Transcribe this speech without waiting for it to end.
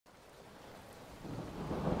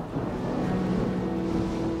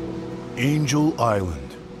Angel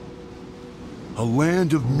Island. A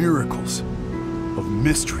land of miracles, of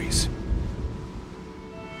mysteries.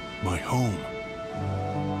 My home.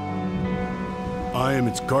 I am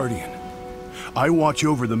its guardian. I watch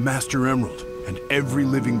over the Master Emerald and every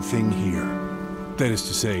living thing here. That is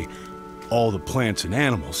to say, all the plants and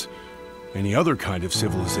animals. Any other kind of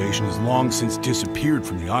civilization has long since disappeared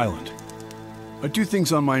from the island. I do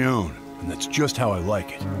things on my own, and that's just how I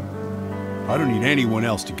like it. I don't need anyone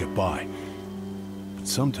else to get by. But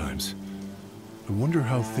sometimes, I wonder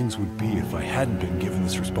how things would be if I hadn't been given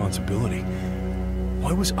this responsibility.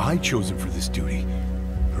 Why was I chosen for this duty?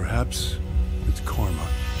 Perhaps it's karma.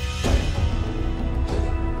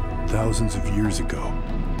 Thousands of years ago,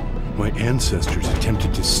 my ancestors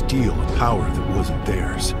attempted to steal a power that wasn't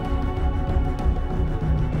theirs.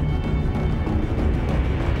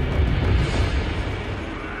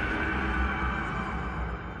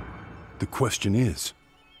 The question is,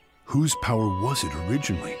 whose power was it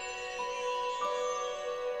originally?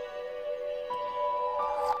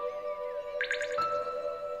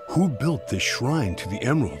 Who built this shrine to the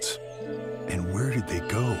emeralds? And where did they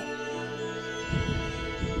go?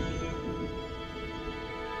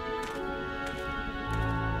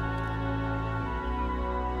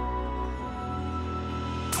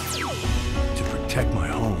 To protect my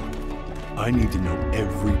home, I need to know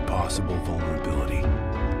every possible vulnerability.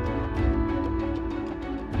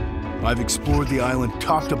 I've explored the island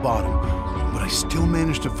top to bottom, but I still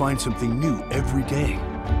manage to find something new every day.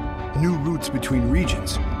 New routes between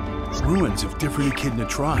regions, ruins of different echidna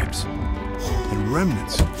tribes, and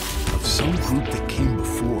remnants of some group that came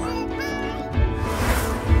before.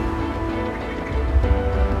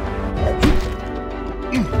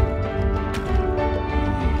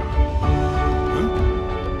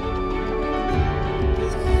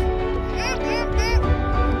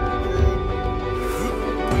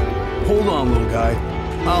 Hold on, little guy.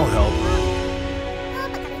 I'll help.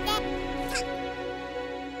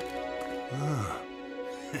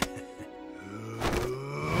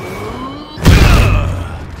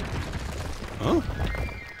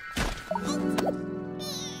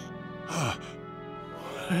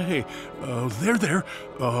 Hey, there.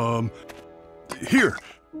 Here.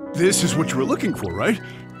 This is what you were looking for, right?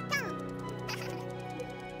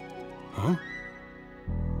 Huh?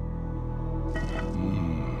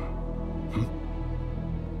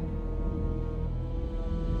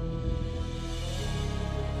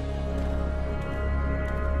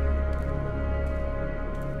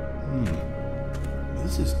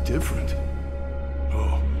 This is different.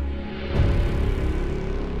 Oh.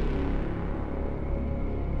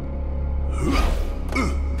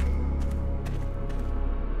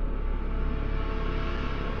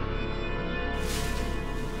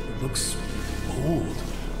 It looks old.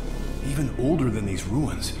 Even older than these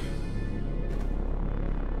ruins.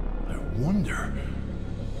 I wonder...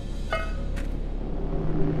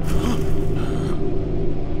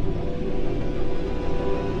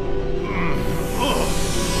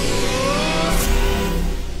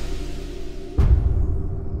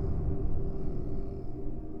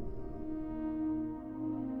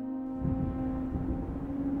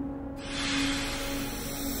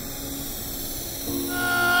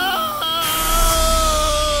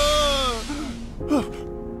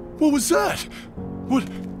 What was that? What?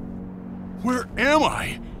 Where am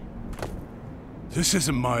I? This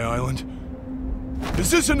isn't my island.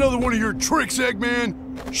 Is this another one of your tricks, Eggman?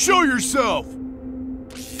 Show yourself!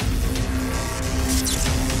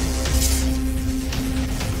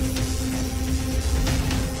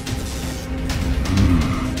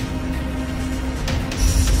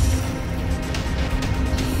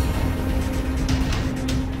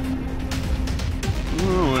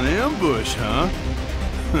 Oh, an ambush, huh?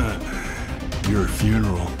 Your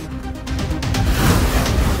funeral.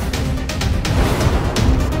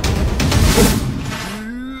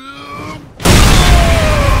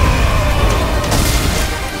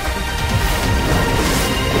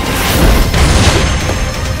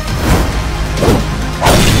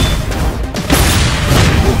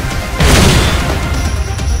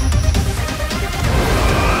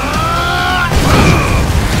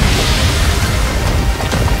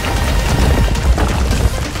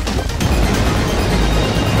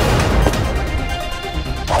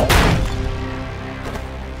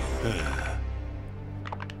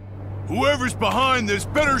 Whoever's behind this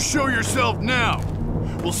better show yourself now.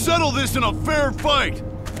 We'll settle this in a fair fight.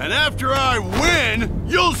 And after I win,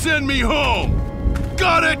 you'll send me home.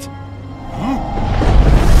 Got it? Huh?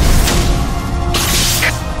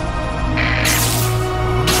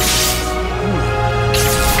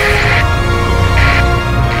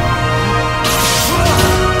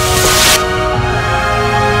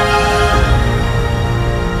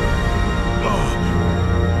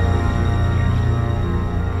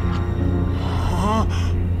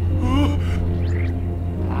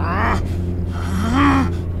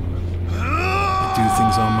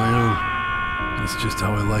 Just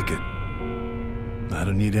how I like it. I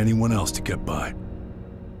don't need anyone else to get by.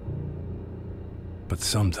 But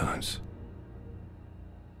sometimes,